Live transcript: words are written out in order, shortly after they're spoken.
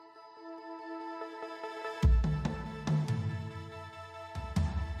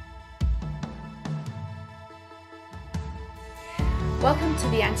Welcome to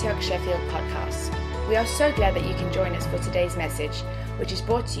the Antioch Sheffield podcast. We are so glad that you can join us for today's message, which is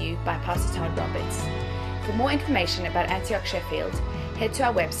brought to you by Pastor Todd Roberts. For more information about Antioch Sheffield, head to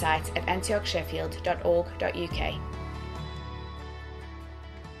our website at antiochsheffield.org.uk.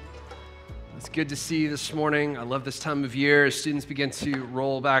 It's good to see you this morning. I love this time of year as students begin to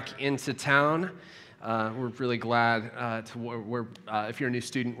roll back into town. We're really glad if you're a new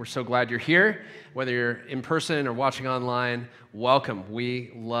student, we're so glad you're here. Whether you're in person or watching online, welcome. We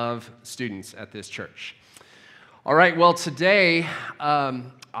love students at this church. All right, well, today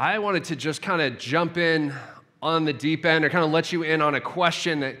I wanted to just kind of jump in on the deep end or kind of let you in on a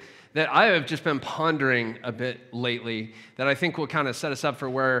question that I have just been pondering a bit lately that I think will kind of set us up for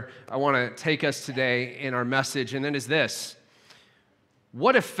where I want to take us today in our message, and that is this: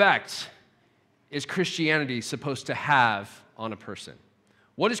 what effect is Christianity supposed to have on a person?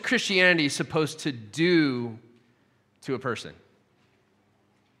 What is Christianity supposed to do to a person?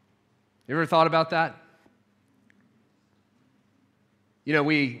 You ever thought about that? You know,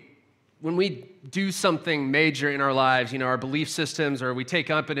 when we do something major in our lives, our belief systems, or we take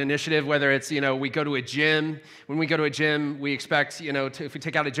up an initiative, whether it's, we go to a gym. When we go to a gym, we expect, if we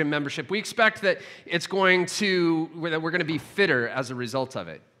take out a gym membership, we expect that that we're going to be fitter as a result of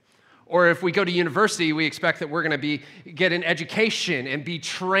it. Or if we go to university, we expect that we're going to get an education and be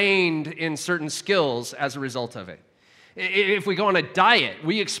trained in certain skills as a result of it. If we go on a diet,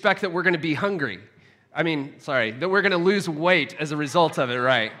 we expect that we're going to be hungry. That we're going to lose weight as a result of it,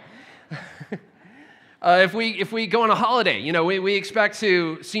 right? If we go on a holiday, we expect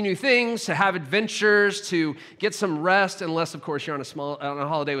to see new things, to have adventures, to get some rest, unless, of course, you're on a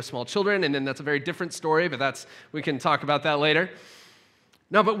holiday with small children, and then that's a very different story, but we can talk about that later.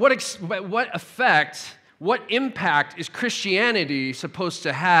 No, but what effect, what impact is Christianity supposed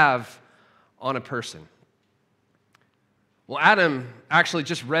to have on a person? Well, Adam actually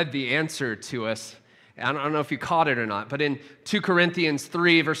just read the answer to us. I don't know if you caught it or not, but in 2 Corinthians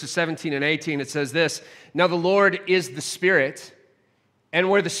 3, verses 17 and 18, it says this: "Now the Lord is the Spirit, and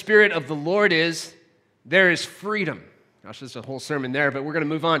where the Spirit of the Lord is, there is freedom." Gosh, there's a whole sermon there, but we're going to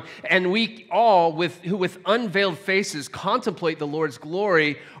move on. "And we all, who with unveiled faces contemplate the Lord's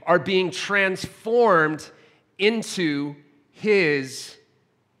glory, are being transformed into His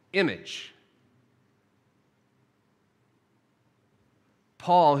image."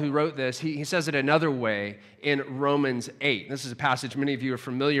 Paul, who wrote this, he says it another way in Romans 8. This is a passage many of you are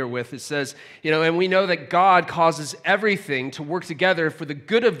familiar with. It says, "And we know that God causes everything to work together for the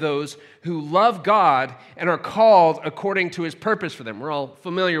good of those who love God and are called according to His purpose for them." We're all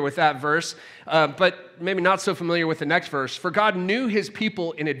familiar with that verse, but maybe not so familiar with the next verse. "For God knew His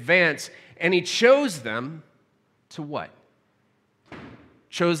people in advance, and He chose them to" what?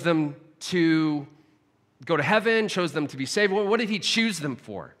 Chose them to go to heaven, chose them to be saved. What did He choose them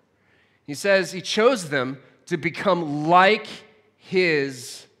for? He says He chose them to become like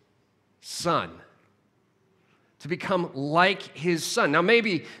His Son. To become like His Son. Now,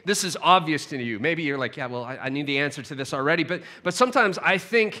 maybe this is obvious to you. Maybe you're like, yeah, well, I need the answer to this already. But sometimes I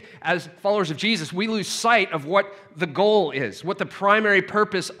think as followers of Jesus, we lose sight of what the goal is, what the primary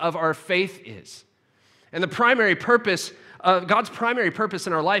purpose of our faith is. And the primary purpose, God's primary purpose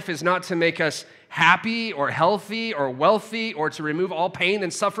in our life is not to make us happy or healthy or wealthy or to remove all pain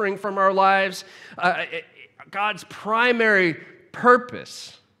and suffering from our lives. God's primary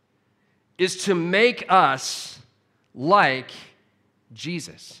purpose is to make us like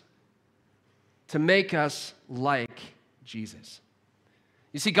Jesus. To make us like Jesus.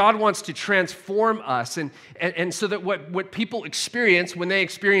 You see, God wants to transform us, and so that what people experience when they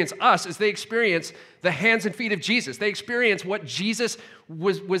experience us is they experience the hands and feet of Jesus. They experience what Jesus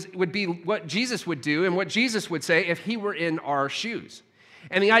would be, what Jesus would do, and what Jesus would say if He were in our shoes.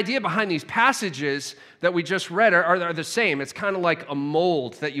 And the idea behind these passages that we just read are the same. It's kind of like a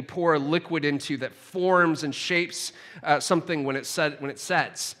mold that you pour a liquid into that forms and shapes something when it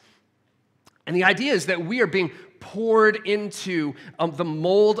sets. And the idea is that we are being poured into the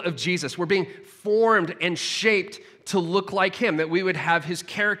mold of Jesus. We're being formed and shaped to look like Him, that we would have His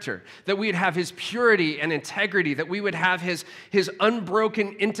character, that we would have His purity and integrity, that we would have His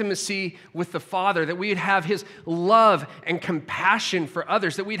unbroken intimacy with the Father, that we would have His love and compassion for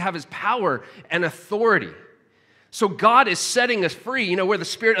others, that we'd have His power and authority. So God is setting us free. Where the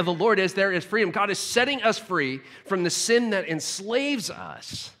Spirit of the Lord is, there is freedom. God is setting us free from the sin that enslaves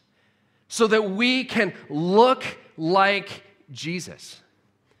us, so that we can look like Jesus.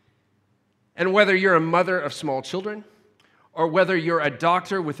 And whether you're a mother of small children, or whether you're a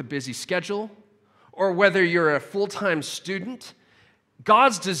doctor with a busy schedule, or whether you're a full-time student,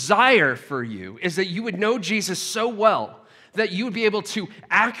 God's desire for you is that you would know Jesus so well that you would be able to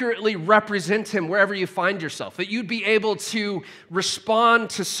accurately represent him wherever you find yourself, that you'd be able to respond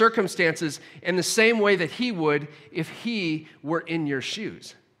to circumstances in the same way that he would if he were in your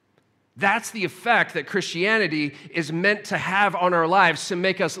shoes. That's the effect that Christianity is meant to have on our lives, to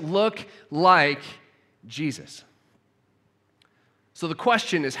make us look like Jesus. So the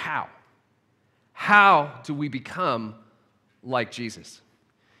question is how? How do we become like Jesus?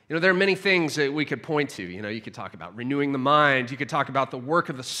 There are many things that we could point to. You could talk about renewing the mind. You could talk about the work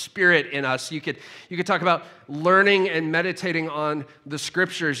of the Spirit in us. You could talk about learning and meditating on the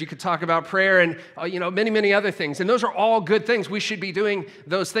Scriptures. You could talk about prayer and, many, many other things. And those are all good things. We should be doing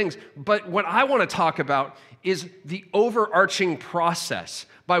those things. But what I want to talk about is the overarching process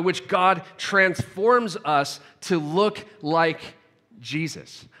by which God transforms us to look like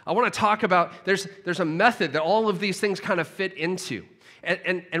Jesus. I want to talk about, there's a method that all of these things kind of fit into.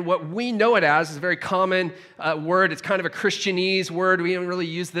 And what we know it as is a very common word. It's kind of a Christianese word. We don't really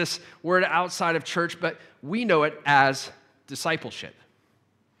use this word outside of church, but we know it as discipleship.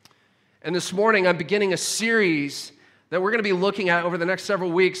 And this morning, I'm beginning a series that we're going to be looking at over the next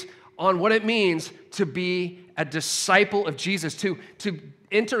several weeks on what it means to be a disciple of Jesus, to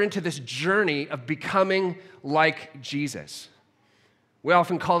enter into this journey of becoming like Jesus. We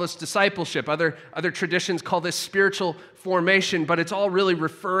often call this discipleship. Other traditions call this spiritual formation, but it's all really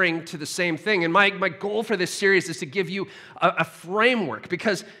referring to the same thing. And my goal for this series is to give you a framework,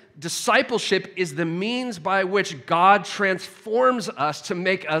 because discipleship is the means by which God transforms us to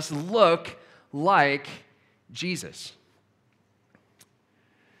make us look like Jesus.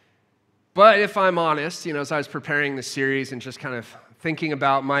 But if I'm honest, as I was preparing this series and just kind of thinking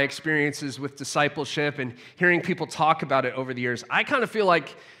about my experiences with discipleship and hearing people talk about it over the years, I kind of feel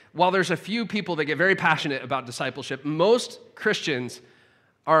like while there's a few people that get very passionate about discipleship, most Christians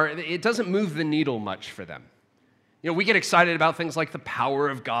it doesn't move the needle much for them. We get excited about things like the power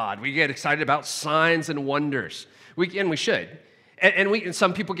of God. We get excited about signs and wonders. We should. And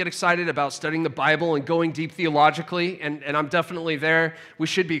some people get excited about studying the Bible and going deep theologically, and I'm definitely there. We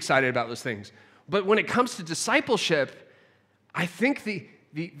should be excited about those things. But when it comes to discipleship, I think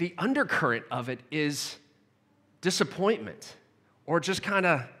the undercurrent of it is disappointment or just kind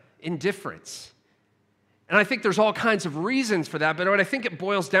of indifference. And I think there's all kinds of reasons for that, but what I think it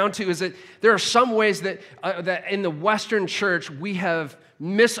boils down to is that there are some ways that in the Western church we have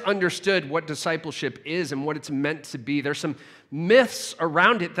misunderstood what discipleship is and what it's meant to be. There's some myths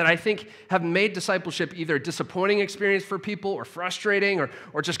around it that I think have made discipleship either a disappointing experience for people or frustrating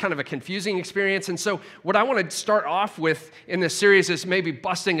or just kind of a confusing experience. And so what I want to start off with in this series is maybe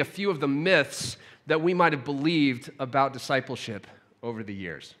busting a few of the myths that we might have believed about discipleship over the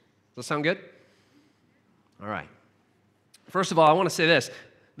years. Does that sound good? All right. First of all, I want to say this.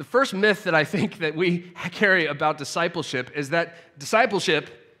 The first myth that I think that we carry about discipleship is that discipleship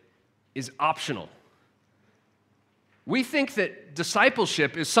is optional. We think that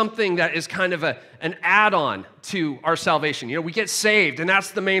discipleship is something that is kind of an add-on to our salvation. We get saved, and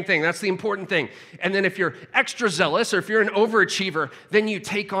that's the main thing. That's the important thing. And then if you're extra zealous or if you're an overachiever, then you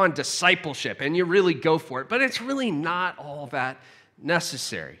take on discipleship, and you really go for it. But it's really not all that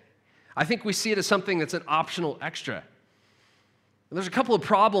necessary. I think we see it as something that's an optional extra. And there's a couple of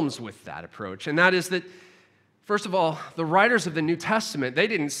problems with that approach, and that is that, first of all, the writers of the New Testament, they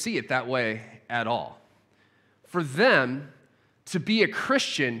didn't see it that way at all. For them, to be a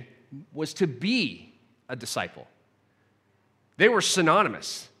Christian was to be a disciple. They were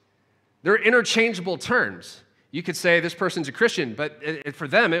synonymous. They're interchangeable terms. You could say this person's a Christian, but for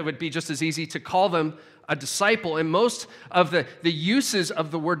them, it would be just as easy to call them a disciple. And most of the uses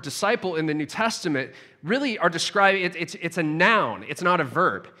of the word disciple in the New Testament really are describing, it's a noun, it's not a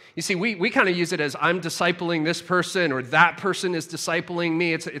verb. You see, we kind of use it as I'm discipling this person or that person is discipling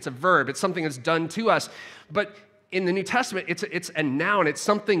me. It's a verb. It's something that's done to us. But in the New Testament, it's a noun. It's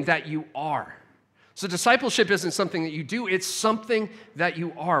something that you are. So discipleship isn't something that you do. It's something that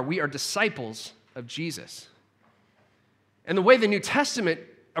you are. We are disciples of Jesus. And the way the New Testament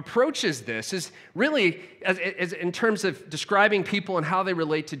approaches this is really, as in terms of describing people and how they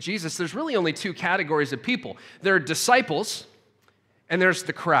relate to Jesus, there's really only two categories of people. There are disciples, and there's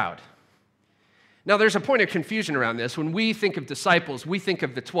the crowd. Now, there's a point of confusion around this. When we think of disciples, we think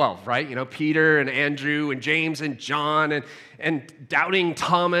of the 12, right? Peter and Andrew and James and John and doubting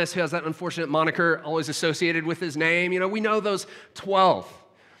Thomas, who has that unfortunate moniker always associated with his name. We know those 12.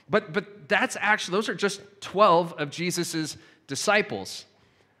 But that's actually, those are just 12 of Jesus's disciples.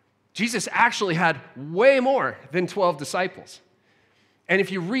 Jesus actually had way more than 12 disciples. And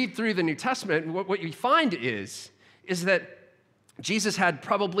if you read through the New Testament, what you find is that Jesus had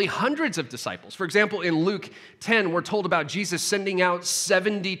probably hundreds of disciples. For example, in Luke 10, we're told about Jesus sending out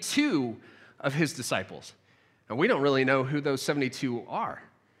 72 of his disciples. And we don't really know who those 72 are.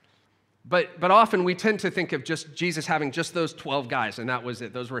 But often we tend to think of just Jesus having just those 12 guys, and that was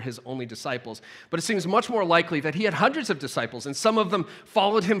it. Those were his only disciples. But it seems much more likely that he had hundreds of disciples, and some of them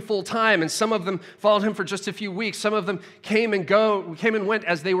followed him full time, and some of them followed him for just a few weeks. Some of them came and went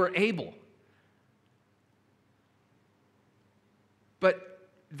as they were able. But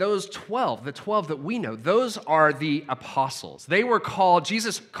those 12, the 12 that we know, those are the apostles. They were called,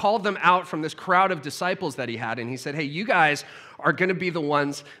 Jesus called them out from this crowd of disciples that he had, and he said, hey, you guys are going to be the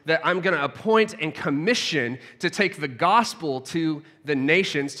ones that I'm going to appoint and commission to take the gospel to the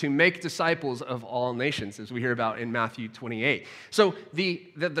nations, to make disciples of all nations, as we hear about in Matthew 28. So the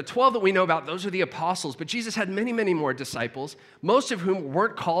 12 that we know about, those are the apostles, but Jesus had many, many more disciples, most of whom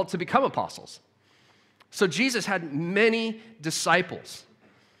weren't called to become apostles. So Jesus had many disciples.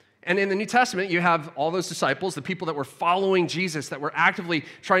 And in the New Testament, you have all those disciples, the people that were following Jesus, that were actively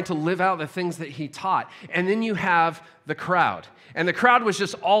trying to live out the things that he taught. And then you have the crowd. And the crowd was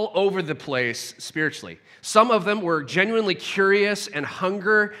just all over the place spiritually. Some of them were genuinely curious and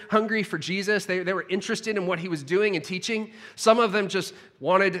hungry for Jesus. They were interested in what he was doing and teaching. Some of them just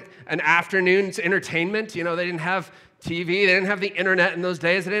wanted an afternoon's entertainment. You know, they didn't have TV, they didn't have the internet in those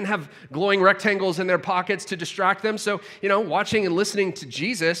days. They didn't have glowing rectangles in their pockets to distract them. So, watching and listening to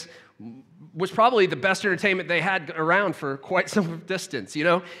Jesus was probably the best entertainment they had around for quite some distance,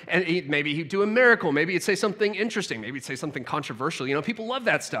 And maybe he'd do a miracle. Maybe he'd say something interesting. Maybe he'd say something controversial. People love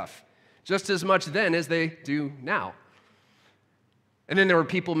that stuff just as much then as they do now. And then there were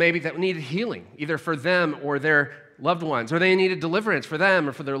people maybe that needed healing, either for them or their loved ones, or they needed deliverance for them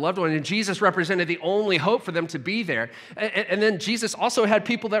or for their loved one. And Jesus represented the only hope for them to be there. And then Jesus also had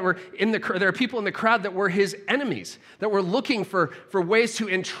people that were there are people in the crowd that were his enemies, that were looking for ways to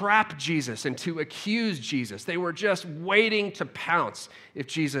entrap Jesus and to accuse Jesus. They were just waiting to pounce if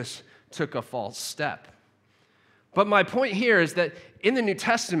Jesus took a false step. But my point here is that in the New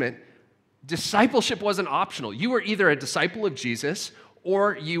Testament, discipleship wasn't optional. You were either a disciple of Jesus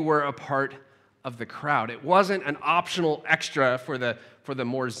or you were a part of the crowd. It wasn't an optional extra for the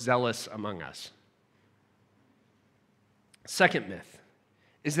more zealous among us. Second myth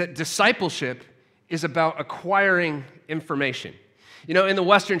is that discipleship is about acquiring information. In the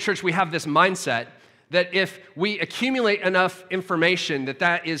Western church, we have this mindset that if we accumulate enough information,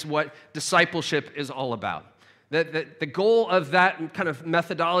 that is what discipleship is all about. That the goal of that kind of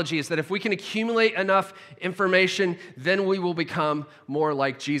methodology is that if we can accumulate enough information, then we will become more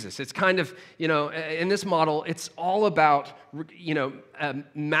like Jesus. It's kind of, in this model, it's all about,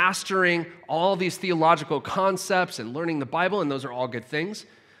 mastering all these theological concepts and learning the Bible, and those are all good things.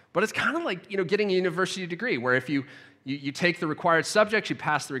 But it's kind of like, getting a university degree, where if you take the required subjects, you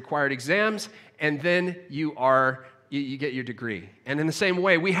pass the required exams, and then you get your degree. And in the same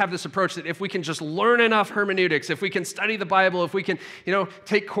way, we have this approach that if we can just learn enough hermeneutics, if we can study the Bible, if we can,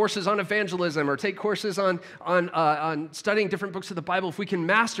 take courses on evangelism or take courses on studying different books of the Bible, if we can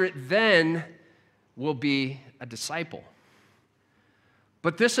master it, then we'll be a disciple.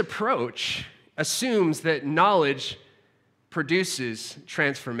 But this approach assumes that knowledge produces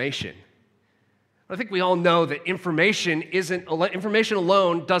transformation. I think we all know that information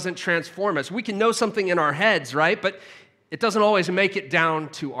alone doesn't transform us. We can know something in our heads, right? But it doesn't always make it down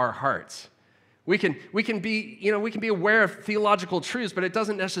to our hearts. We can be aware of theological truths, but it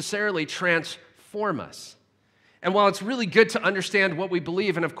doesn't necessarily transform us. And while it's really good to understand what we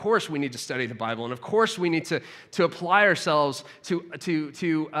believe, and of course we need to study the Bible, and of course we need to apply ourselves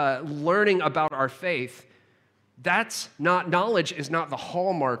to learning about our faith, knowledge is not the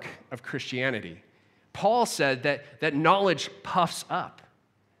hallmark of Christianity. Paul said that knowledge puffs up.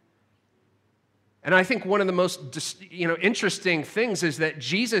 And I think one of the most interesting things is that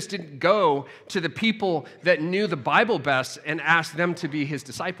Jesus didn't go to the people that knew the Bible best and ask them to be his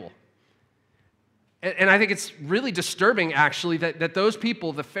disciple. And I think it's really disturbing, actually, that those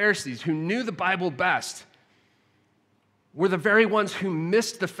people, the Pharisees, who knew the Bible best, were the very ones who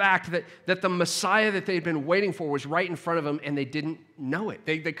missed the fact that the Messiah that they'd been waiting for was right in front of them, and they didn't know it.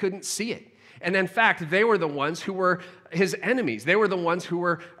 They couldn't see it. And in fact, they were the ones who were his enemies. They were the ones who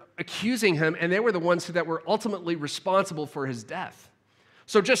were accusing him, and they were the ones that were ultimately responsible for his death.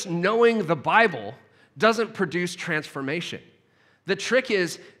 So just knowing the Bible doesn't produce transformation. The trick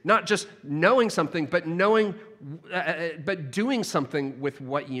is not just knowing something, but doing something with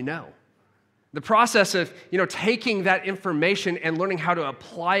what you know. The process of, taking that information and learning how to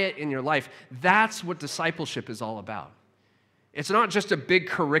apply it in your life, that's what discipleship is all about. It's not just a big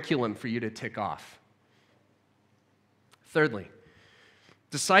curriculum for you to tick off. Thirdly,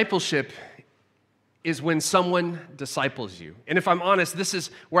 Discipleship is when someone disciples you. And if I'm honest, this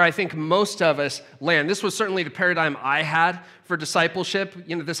is where I think most of us land. This was certainly the paradigm I had for discipleship,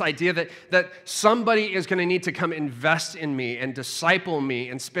 this idea that somebody is going to need to come invest in me and disciple me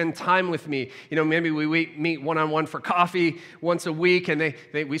and spend time with me. Maybe we meet one-on-one for coffee once a week, and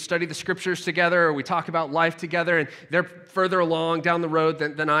we study the scriptures together, or we talk about life together, and they're further along down the road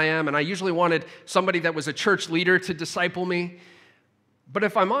than I am, and I usually wanted somebody that was a church leader to disciple me. But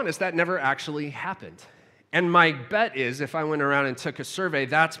if I'm honest, that never actually happened. And my bet is, if I went around and took a survey,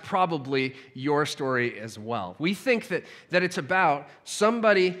 that's probably your story as well. We think that it's about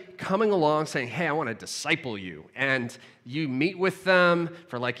somebody coming along saying, hey, I want to disciple you. And you meet with them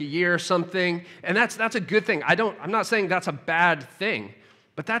for like a year or something. And that's a good thing. I'm not saying that's a bad thing,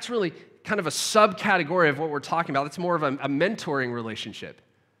 but that's really kind of a subcategory of what we're talking about. It's more of a mentoring relationship.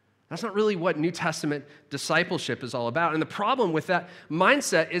 That's not really what New Testament discipleship is all about. And the problem with that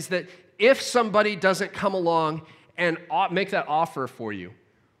mindset is that if somebody doesn't come along and make that offer for you,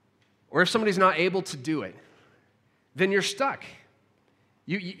 or if somebody's not able to do it, then you're stuck.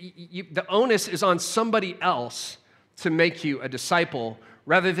 The onus is on somebody else to make you a disciple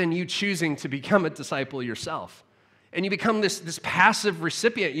rather than you choosing to become a disciple yourself. And you become this passive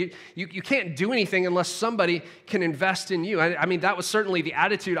recipient. You can't do anything unless somebody can invest in you. I mean, that was certainly the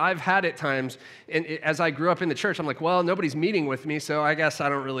attitude I've had at times. And as I grew up in the church, I'm like, well, nobody's meeting with me, so I guess I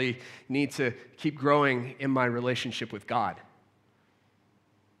don't really need to keep growing in my relationship with God.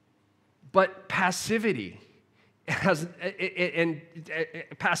 But passivity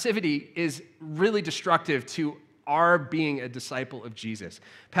is really destructive to our being a disciple of Jesus.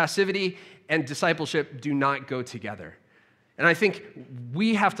 Passivity and discipleship do not go together. And I think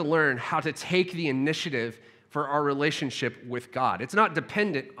we have to learn how to take the initiative for our relationship with God. It's not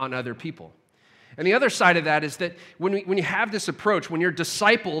dependent on other people. And the other side of that is that when you have this approach, when you're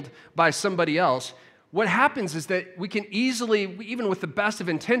discipled by somebody else, what happens is that we can easily, even with the best of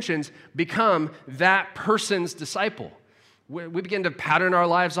intentions, become that person's disciple. We begin to pattern our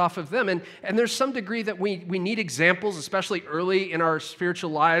lives off of them. And there's some degree that we need examples, especially early in our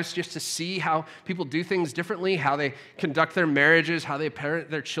spiritual lives, just to see how people do things differently, how they conduct their marriages, how they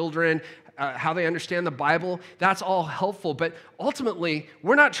parent their children, how they understand the Bible. That's all helpful. But ultimately,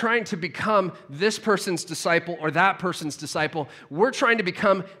 we're not trying to become this person's disciple or that person's disciple. We're trying to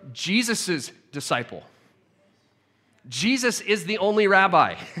become Jesus's disciple. Jesus is the only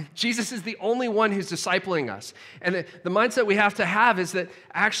rabbi. Jesus is the only one who's discipling us. And the mindset we have to have is that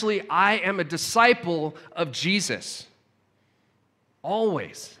actually I am a disciple of Jesus.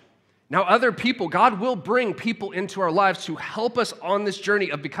 Always. Now, other people, God will bring people into our lives to help us on this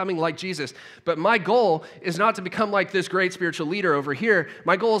journey of becoming like Jesus. But my goal is not to become like this great spiritual leader over here.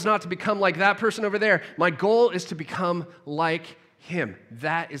 My goal is not to become like that person over there. My goal is to become like him.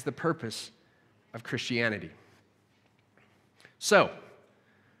 That is the purpose of Christianity. So,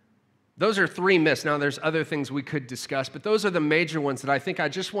 those are three myths. Now, there's other things we could discuss, but those are the major ones that I think I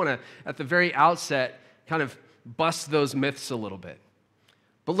just want to, at the very outset, kind of bust those myths a little bit.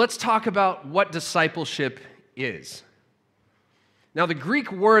 But let's talk about what discipleship is. Now, the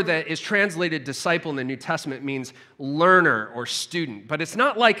Greek word that is translated disciple in the New Testament means learner or student, but it's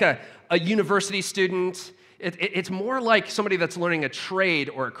not like a university student. It's more like somebody that's learning a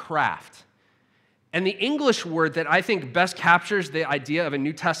trade or a craft. And the English word that I think best captures the idea of a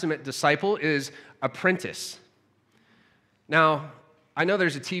New Testament disciple is apprentice. Now, I know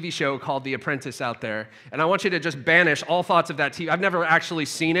there's a TV show called The Apprentice out there, and I want you to just banish all thoughts of that TV. I've never actually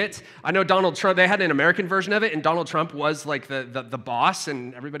seen it. I know Donald Trump, they had an American version of it, and Donald Trump was like the boss,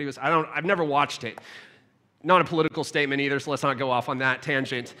 and everybody was, I've never watched it. Not a political statement either, so let's not go off on that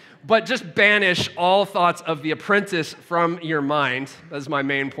tangent. But just banish all thoughts of The Apprentice from your mind. That's my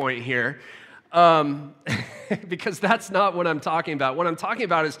main point here. Because that's not what I'm talking about. What I'm talking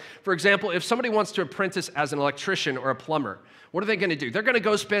about is, for example, if somebody wants to apprentice as an electrician or a plumber, what are they going to do? They're going to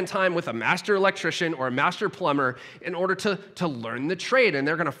go spend time with a master electrician or a master plumber in order to learn the trade, and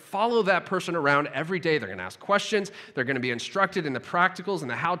they're going to follow that person around every day. They're going to ask questions. They're going to be instructed in the practicals and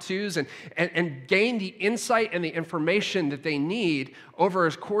the how-tos and gain the insight and the information that they need over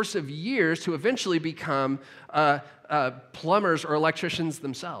a course of years to eventually become plumbers or electricians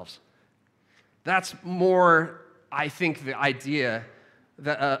themselves. That's more, I think, the idea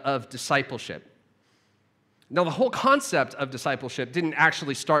of discipleship. Now, the whole concept of discipleship didn't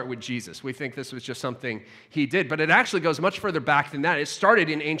actually start with Jesus. We think this was just something he did, but it actually goes much further back than that. It started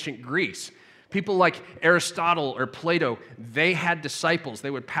in ancient Greece. People like Aristotle or Plato, they had disciples. They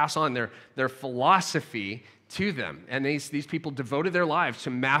would pass on their philosophy to them. And these people devoted their lives to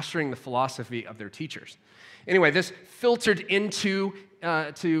mastering the philosophy of their teachers. Anyway, this filtered into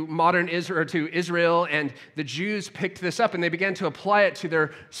to modern Israel, or to Israel, and the Jews picked this up and they began to apply it to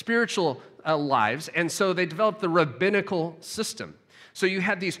their spiritual lives. And so they developed the rabbinical system. So you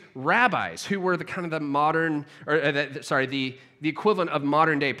had these rabbis who were the kind of the modern, the equivalent of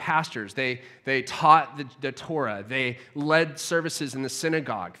modern day pastors. They taught the Torah. They led services in the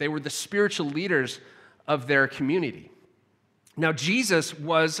synagogue. They were the spiritual leaders of their community. Now, Jesus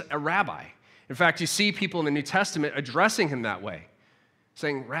was a rabbi. In fact, you see people in the New Testament addressing him that way,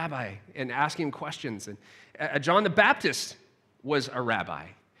 saying rabbi and asking him questions. And John the Baptist was a rabbi.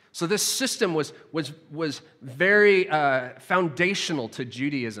 So this system was very foundational to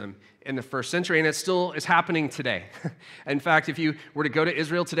Judaism in the first century, and it still is happening today. In fact, if you were to go to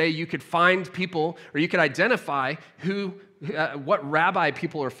Israel today, you could find people, or you could identify what rabbi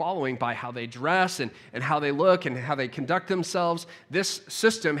people are following by how they dress and how they look and how they conduct themselves. This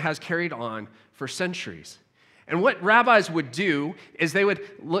system has carried on for centuries. And what rabbis would do is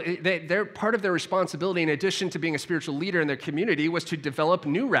they're part of their responsibility, in addition to being a spiritual leader in their community, was to develop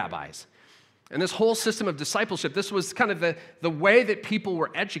new rabbis. And this whole system of discipleship, this was kind of the way that people were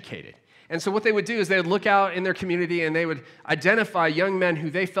educated. And so what they would do is they would look out in their community and they would identify young men who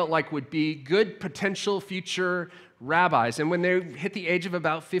they felt like would be good potential future rabbis. And when they hit the age of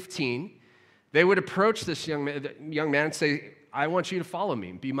about 15, they would approach this young man and say, I want you to follow me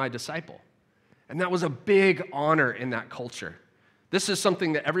and be my disciple. And that was a big honor in that culture. This is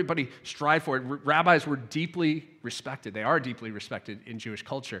something that everybody strived for. Rabbis were deeply respected. They are deeply respected in Jewish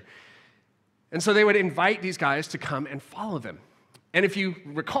culture. And so they would invite these guys to come and follow them. And if you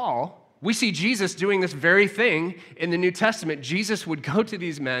recall, we see Jesus doing this very thing in the New Testament. Jesus would go to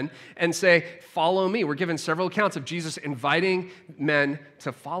these men and say, follow me. We're given several accounts of Jesus inviting men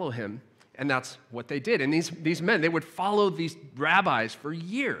to follow him. And that's what they did. And these men, they would follow these rabbis for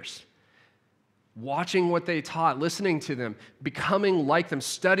years, watching what they taught, listening to them, becoming like them,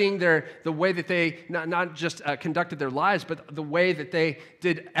 studying the way that they not just conducted their lives, but the way that they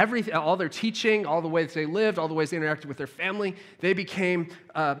did everything, all their teaching, all the ways they lived, all the ways they interacted with their family. They became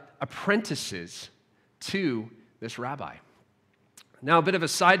apprentices to this rabbi. Now, a bit of a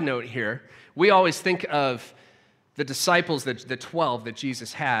side note here. We always think of the disciples, the 12 that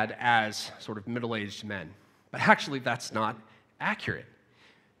Jesus had, as sort of middle-aged men. But actually, that's not accurate.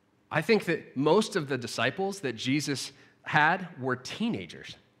 I think that most of the disciples that Jesus had were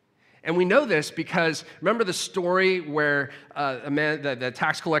teenagers. And we know this because remember the story where the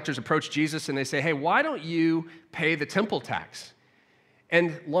tax collectors approach Jesus and they say, hey, why don't you pay the temple tax?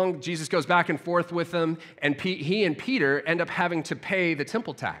 And Jesus goes back and forth with them, and he and Peter end up having to pay the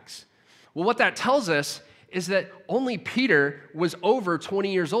temple tax. Well, what that tells us is that only Peter was over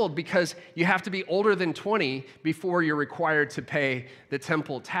 20 years old, because you have to be older than 20 before you're required to pay the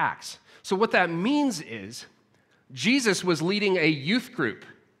temple tax. So what that means is Jesus was leading a youth group.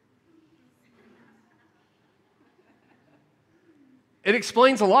 It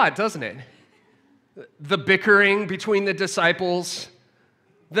explains a lot, doesn't it? The bickering between the disciples,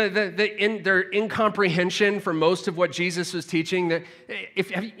 their incomprehension for most of what Jesus was teaching.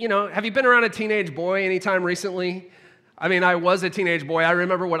 Have you been around a teenage boy anytime recently? I mean, I was a teenage boy. I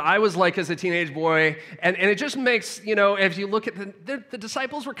remember what I was like as a teenage boy, and it just makes, if you look at the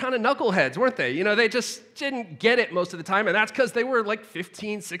disciples were kind of knuckleheads, weren't they? They just didn't get it most of the time, and that's because they were like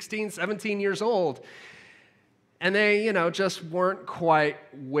 15, 16, 17 years old, and they, just weren't quite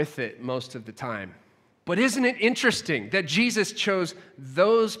with it most of the time. But isn't it interesting that Jesus chose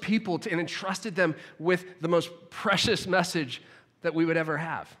those people and entrusted them with the most precious message that we would ever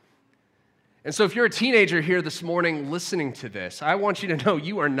have? And so if you're a teenager here this morning listening to this, I want you to know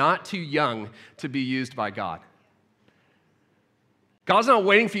you are not too young to be used by God. God's not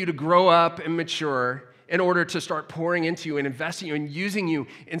waiting for you to grow up and mature in order to start pouring into you and investing in you and using you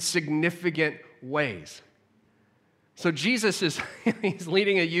in significant ways. So Jesus he's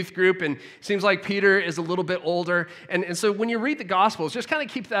leading a youth group, and it seems like Peter is a little bit older. And so when you read the Gospels, just kind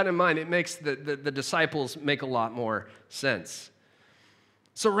of keep that in mind. It makes the disciples make a lot more sense.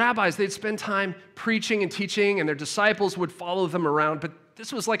 So rabbis, they'd spend time preaching and teaching, and their disciples would follow them around. But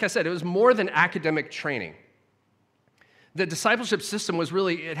this was, like I said, it was more than academic training. The discipleship system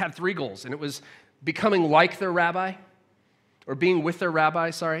it had three goals, and it was becoming like their rabbi, or being with their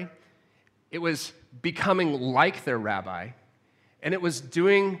rabbi, sorry. It was becoming like their rabbi, and it was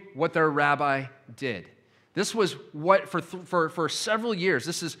doing what their rabbi did. This was what, for several years,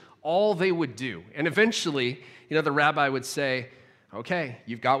 this is all they would do. And eventually, the rabbi would say, okay,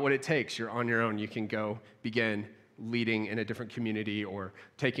 you've got what it takes. You're on your own. You can go begin leading in a different community or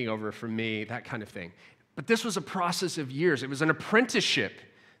taking over from me, that kind of thing. But this was a process of years. It was an apprenticeship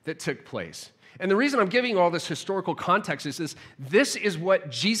that took place. And the reason I'm giving you all this historical context is this is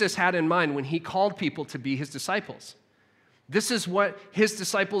what Jesus had in mind when he called people to be his disciples. This is what his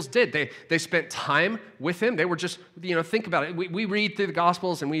disciples did. They spent time with him. They were just, think about it. We read through the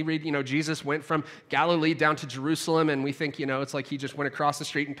Gospels and we read, Jesus went from Galilee down to Jerusalem, and we think, it's like he just went across the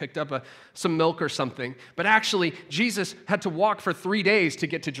street and picked up some milk or something. But actually, Jesus had to walk for 3 days to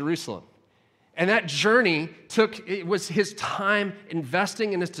get to Jerusalem. And that journey it was his time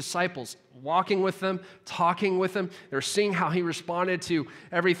investing in his disciples, walking with them, talking with them. They're seeing how he responded to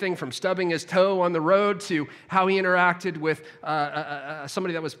everything from stubbing his toe on the road to how he interacted with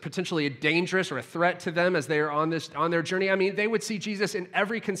somebody that was potentially dangerous or a threat to them as they are on their journey. I mean, they would see Jesus in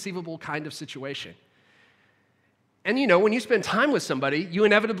every conceivable kind of situation. And when you spend time with somebody, you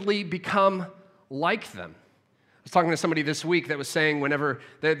inevitably become like them. I was talking to somebody this week that was saying whenever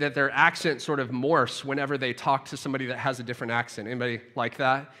that their accent sort of morphs whenever they talk to somebody that has a different accent. Anybody like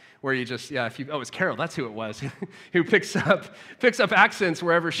that? Where you just, it's Carol, that's who it was, who picks up accents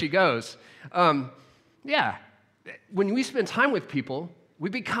wherever she goes. When we spend time with people,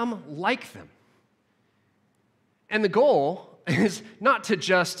 we become like them. And the goal is not to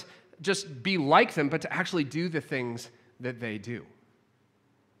just be like them, but to actually do the things that they do.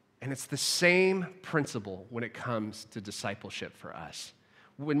 And it's the same principle when it comes to discipleship for us.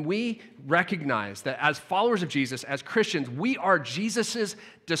 When we recognize that as followers of Jesus, as Christians, we are Jesus's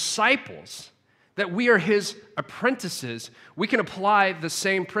disciples, that we are his apprentices, we can apply the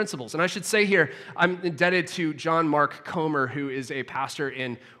same principles. And I should say here, I'm indebted to John Mark Comer, who is a pastor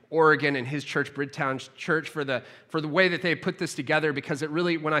in Oregon and his church, Bridgetown Church, for the way that they put this together, because it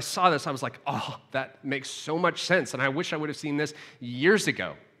really, when I saw this, I was like, oh, that makes so much sense, and I wish I would have seen this years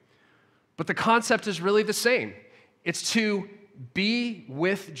ago. But the concept is really the same. It's to be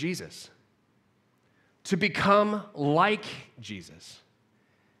with Jesus, to become like Jesus,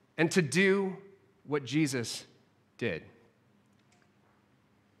 and to do what Jesus did.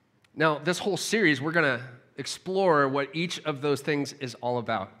 Now, this whole series, we're going to explore what each of those things is all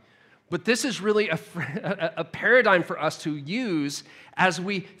about. But this is really a paradigm for us to use as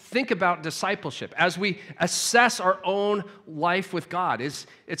we think about discipleship, as we assess our own life with God. It's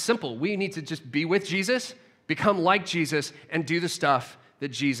simple. We need to just be with Jesus, become like Jesus, and do the stuff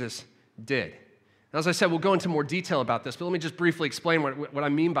that Jesus did. Now, as I said, we'll go into more detail about this, but let me just briefly explain what I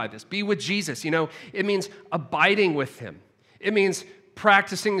mean by this. Be with Jesus, it means abiding with him. It means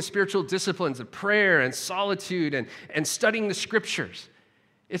practicing the spiritual disciplines of prayer and solitude and studying the scriptures.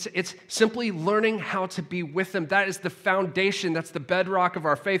 It's simply learning how to be with them. That is the foundation. That's the bedrock of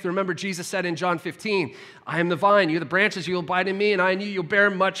our faith. Remember, Jesus said in John 15, I am the vine, you are the branches, you will abide in me, and I in you, you'll bear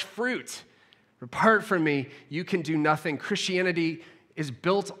much fruit. Apart from me, you can do nothing. Christianity is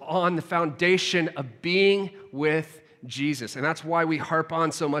built on the foundation of being with Jesus. And that's why we harp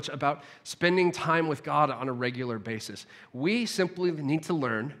on so much about spending time with God on a regular basis. We simply need to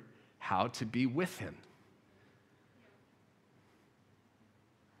learn how to be with him.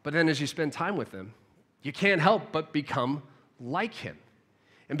 But then as you spend time with him, you can't help but become like him.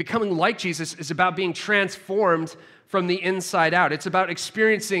 And becoming like Jesus is about being transformed from the inside out. It's about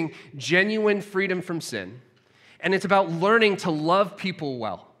experiencing genuine freedom from sin. And it's about learning to love people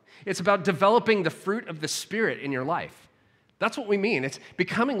well. It's about developing the fruit of the Spirit in your life. That's what we mean. It's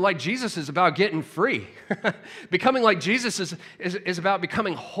becoming like Jesus is about getting free. Becoming like Jesus is about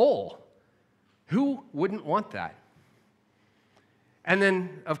becoming whole. Who wouldn't want that? And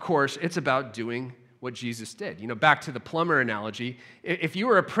then, of course, it's about doing what Jesus did. Back to the plumber analogy, if you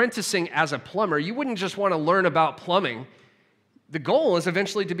were apprenticing as a plumber, you wouldn't just want to learn about plumbing. The goal is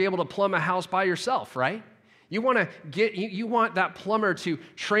eventually to be able to plumb a house by yourself, right? You want that plumber to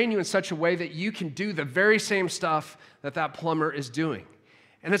train you in such a way that you can do the very same stuff that plumber is doing.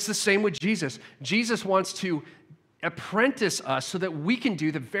 And it's the same with Jesus. Jesus wants to apprentice us so that we can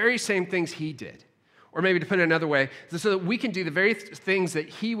do the very same things he did. Or maybe to put it another way, so that we can do the very things that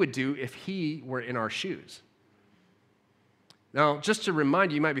he would do if he were in our shoes. Now, just to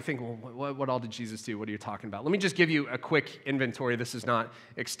remind you, you might be thinking, well, what all did Jesus do? What are you talking about? Let me just give you a quick inventory. This is not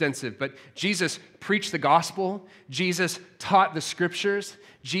extensive, but Jesus preached the gospel. Jesus taught the scriptures.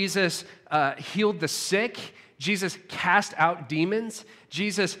 Jesus healed the sick. Jesus cast out demons.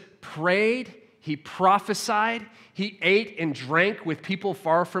 Jesus prayed. He prophesied. He ate and drank with people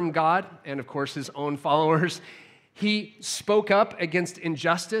far from God and, of course, his own followers. He spoke up against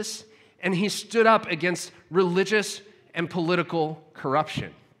injustice, and he stood up against religious and political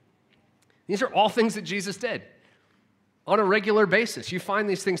corruption. These are all things that Jesus did on a regular basis. You find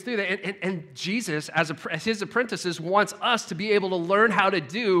these things through that. And Jesus, as his apprentices, wants us to be able to learn how to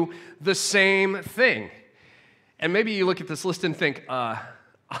do the same thing. And maybe you look at this list and think,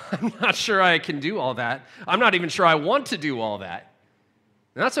 I'm not sure I can do all that. I'm not even sure I want to do all that.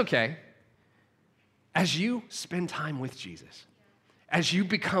 And that's okay. As you spend time with Jesus, as you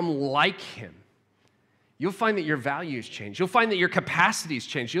become like him, you'll find that your values change. You'll find that your capacities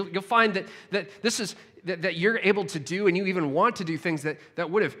change. You'll find that you're able to do, and you even want to do things that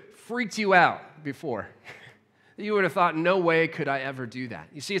would have freaked you out before. You would have thought, no way could I ever do that.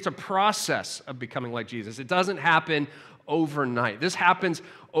 You see, it's a process of becoming like Jesus. It doesn't happen overnight. This happens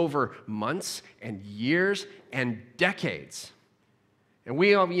over months and years and decades. And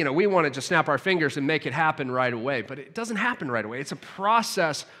we want to just snap our fingers and make it happen right away, but it doesn't happen right away. It's a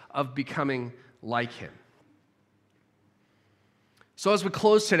process of becoming like him. So as we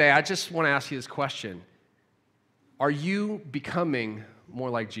close today, I just want to ask you this question. Are you becoming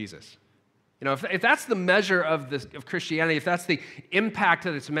more like Jesus? If that's the measure of Christianity, if that's the impact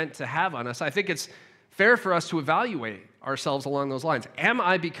that it's meant to have on us, I think it's fair for us to evaluate ourselves along those lines. Am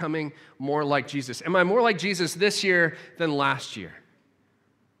I becoming more like Jesus? Am I more like Jesus this year than last year?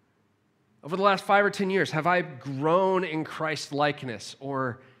 Over the last 5 or 10 years, have I grown in Christ's likeness,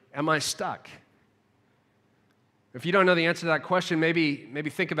 or am I stuck? If you don't know the answer to that question, maybe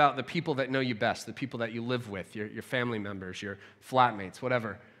think about the people that know you best, the people that you live with, your family members, your flatmates,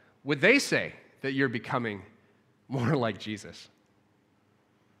 whatever. Would they say that you're becoming more like Jesus?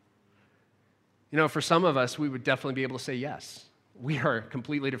 For some of us, we would definitely be able to say yes. We are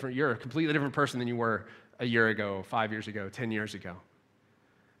completely different. You're a completely different person than you were a year ago, 5 years ago, 10 years ago.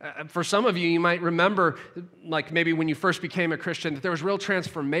 For some of you, you might remember, like maybe when you first became a Christian, that there was real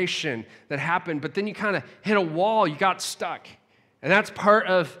transformation that happened, but then you kind of hit a wall, you got stuck. And that's part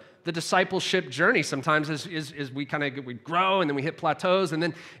of the discipleship journey sometimes is we grow and then we hit plateaus and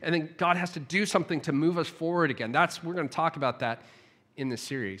then God has to do something to move us forward again. We're going to talk about that in this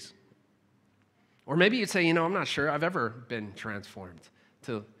series. Or maybe you'd say, I'm not sure I've ever been transformed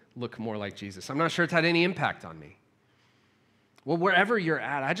to look more like Jesus. I'm not sure it's had any impact on me. Well, wherever you're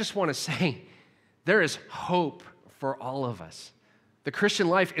at, I just want to say there is hope for all of us. The Christian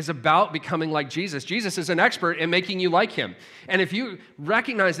life is about becoming like Jesus. Jesus is an expert in making you like him. And if you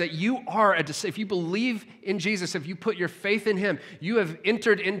recognize that if you believe in Jesus, if you put your faith in him, you have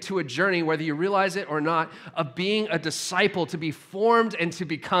entered into a journey, whether you realize it or not, of being a disciple, to be formed and to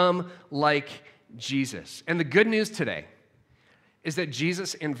become like Jesus. And the good news today is that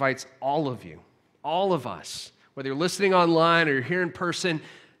Jesus invites all of you, all of us, whether you're listening online or you're here in person,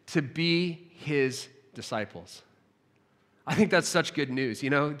 to be his disciples. I think that's such good news.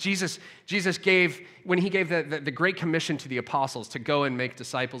 Jesus gave, when he gave the Great Commission to the apostles to go and make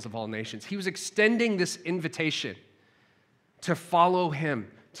disciples of all nations, he was extending this invitation to follow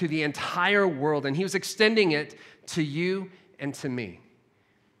him to the entire world, and he was extending it to you and to me.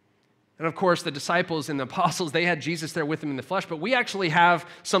 And of course, the disciples and the apostles, they had Jesus there with them in the flesh, but we actually have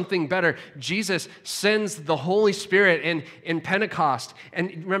something better. Jesus sends the Holy Spirit in Pentecost.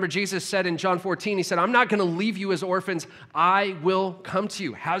 And remember, Jesus said in John 14, he said, I'm not going to leave you as orphans. I will come to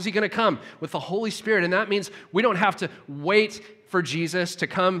you. How's he going to come? With the Holy Spirit. And that means we don't have to wait for Jesus to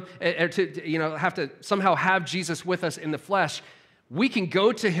come, or to have to somehow have Jesus with us in the flesh. We can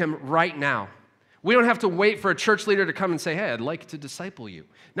go to him right now. We don't have to wait for a church leader to come and say, hey, I'd like to disciple you.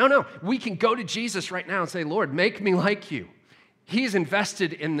 No, we can go to Jesus right now and say, Lord, make me like you. He's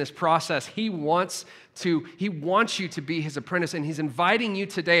invested in this process. He wants you to be his apprentice, and he's inviting you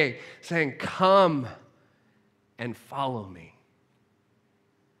today, saying, come and follow me.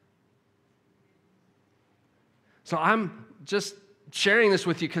 So I'm just sharing this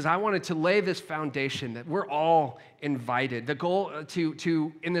with you because I wanted to lay this foundation that we're all invited. The goal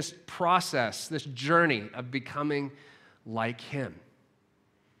to in this process, this journey of becoming like him.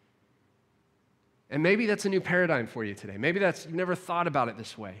 And maybe that's a new paradigm for you today. Maybe you've never thought about it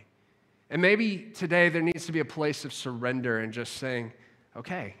this way. And maybe today there needs to be a place of surrender and just saying,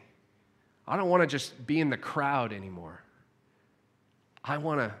 okay, I don't want to just be in the crowd anymore. I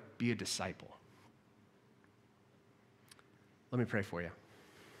want to be a disciple. Let me pray for you.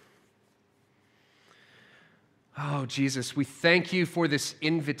 Oh, Jesus, we thank you for this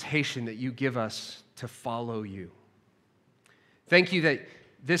invitation that you give us to follow you. Thank you that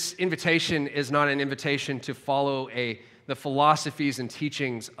this invitation is not an invitation to follow the philosophies and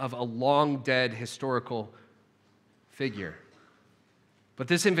teachings of a long-dead historical figure. But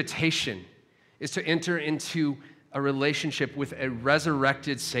this invitation is to enter into a relationship with a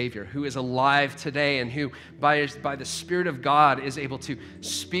resurrected Savior who is alive today and who, by the Spirit of God, is able to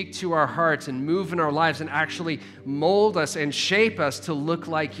speak to our hearts and move in our lives and actually mold us and shape us to look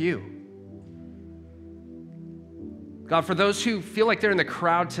like you. God, for those who feel like they're in the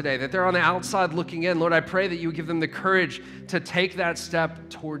crowd today, that they're on the outside looking in, Lord, I pray that you would give them the courage to take that step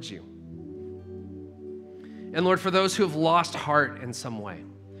towards you. And Lord, for those who have lost heart in some way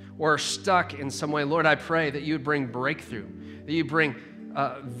or are stuck in some way, Lord, I pray that you would bring breakthrough, that you'd bring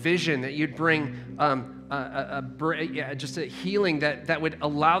vision, that you'd bring just a healing that would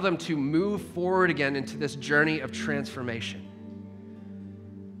allow them to move forward again into this journey of transformation.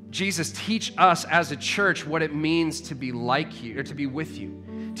 Jesus, teach us as a church what it means to be like you, or to be with you.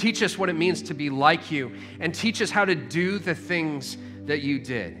 Teach us what it means to be like you, and teach us how to do the things that you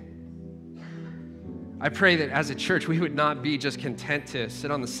did. I pray that as a church, we would not be just content to sit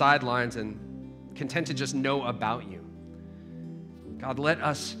on the sidelines and content to just know about you. God, let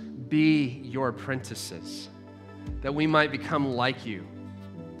us be your apprentices, that we might become like you.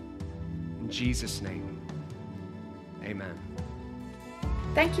 In Jesus' name, amen.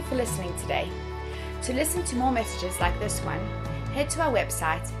 Thank you for listening today. To listen to more messages like this one, head to our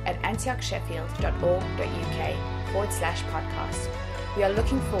website at antiochsheffield.org.uk/podcast. We are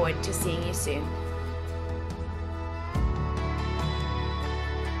looking forward to seeing you soon.